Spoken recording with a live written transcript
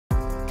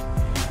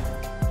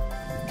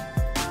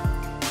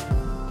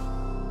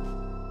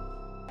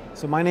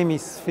So my name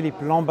is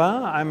Philippe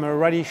Lambin. I'm a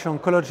radiation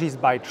oncologist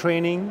by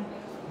training,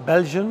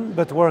 Belgian,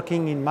 but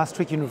working in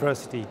Maastricht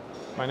University.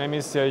 My name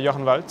is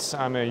Jochen Walz.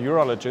 I'm a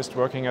urologist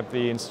working at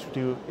the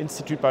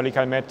Institut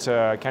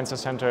Paoli-Calmette Cancer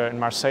Center in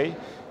Marseille.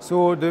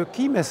 So the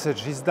key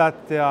message is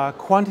that there are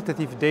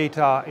quantitative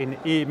data in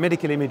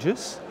medical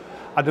images.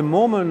 At the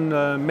moment,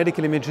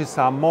 medical images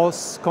are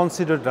most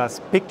considered as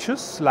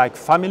pictures, like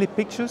family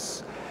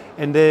pictures,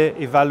 and they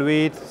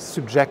evaluate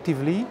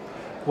subjectively.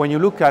 When you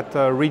look at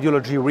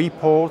radiology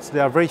reports,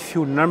 there are very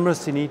few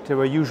numbers in it. There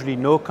were usually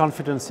no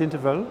confidence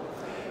interval.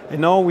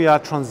 And now we are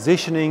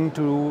transitioning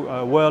to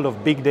a world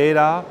of big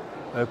data,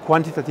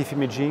 quantitative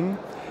imaging,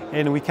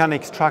 and we can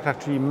extract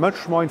actually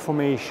much more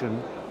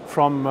information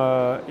from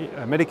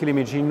medical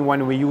imaging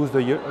when we use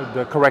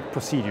the correct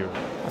procedure.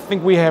 I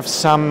think we have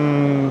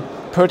some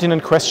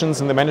pertinent questions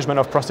in the management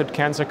of prostate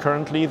cancer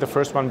currently. The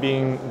first one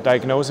being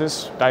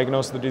diagnosis.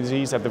 Diagnose the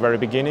disease at the very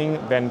beginning,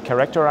 then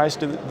characterize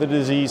the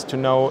disease to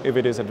know if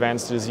it is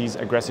advanced disease,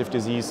 aggressive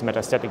disease,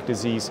 metastatic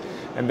disease.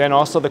 And then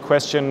also the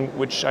question,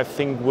 which I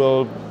think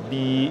will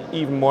be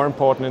even more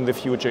important in the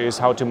future, is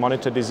how to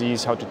monitor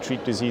disease, how to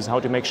treat disease, how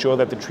to make sure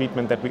that the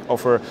treatment that we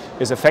offer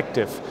is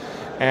effective.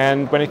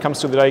 And when it comes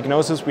to the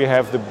diagnosis, we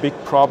have the big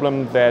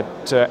problem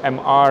that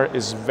MR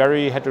is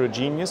very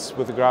heterogeneous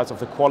with regards of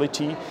the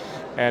quality.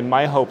 And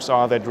my hopes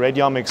are that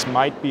radiomics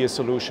might be a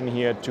solution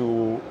here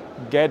to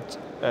get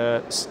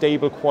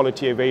stable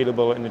quality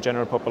available in the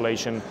general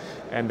population.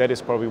 And that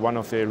is probably one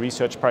of the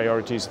research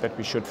priorities that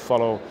we should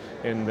follow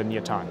in the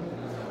near time.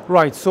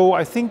 Right, so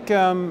I think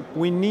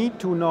we need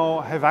to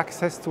now have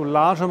access to a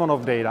large amount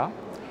of data.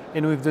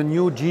 And with the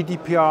new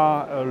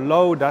GDPR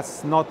law,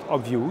 that's not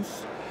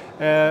obvious.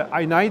 In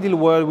an ideal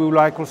world, we would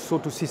like also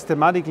to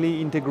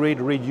systematically integrate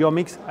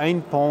radiomics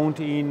endpoint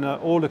in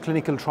all the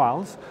clinical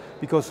trials,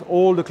 because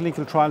all the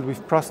clinical trials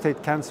with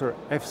prostate cancer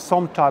have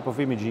some type of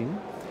imaging.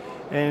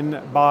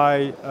 And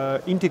by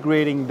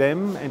integrating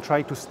them and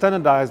trying to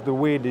standardize the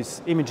way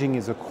this imaging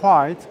is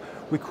acquired,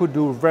 we could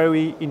do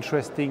very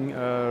interesting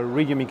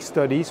radiomic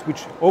studies,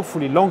 which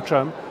hopefully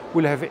long-term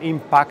will have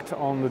impact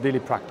on the daily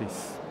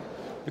practice.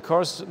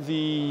 Because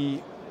the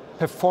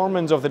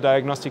performance of the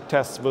diagnostic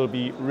tests will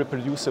be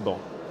reproducible.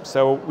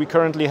 So we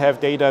currently have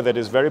data that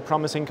is very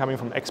promising coming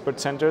from expert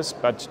centers,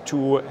 but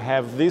to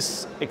have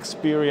this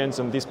experience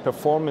and this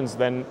performance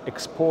then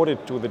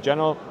exported to the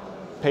general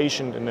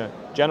patient in the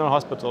general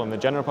hospital, in the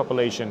general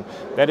population,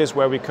 that is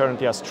where we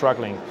currently are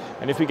struggling.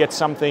 And if we get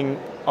something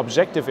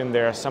objective in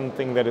there,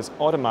 something that is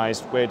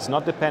automized, where it's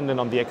not dependent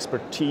on the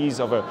expertise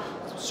of a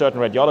certain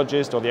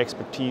radiologist or the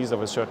expertise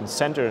of a certain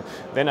center,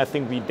 then I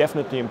think we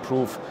definitely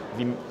improve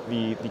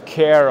the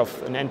care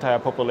of an entire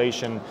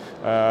population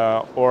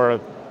or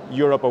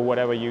Europe or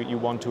whatever you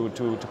want to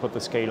put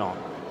the scale on.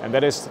 And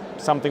that is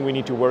something we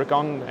need to work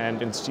on, and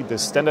the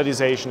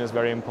standardization is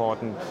very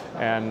important,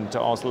 and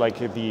also like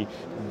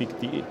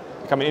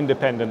becoming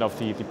independent of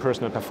the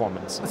personal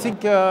performance. I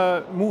think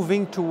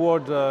moving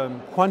toward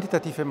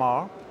quantitative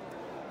MR,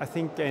 I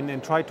think,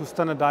 and try to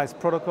standardize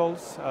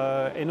protocols,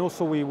 and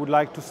also we would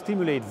like to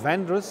stimulate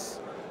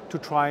vendors to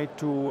try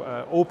to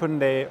open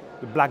the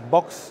black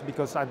box,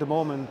 because at the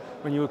moment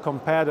when you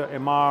compare the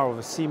MR of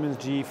a Siemens,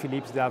 GE,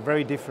 Philips, they are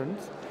very different,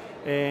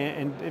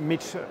 and it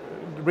makes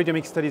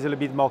radiomic studies a little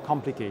bit more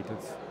complicated.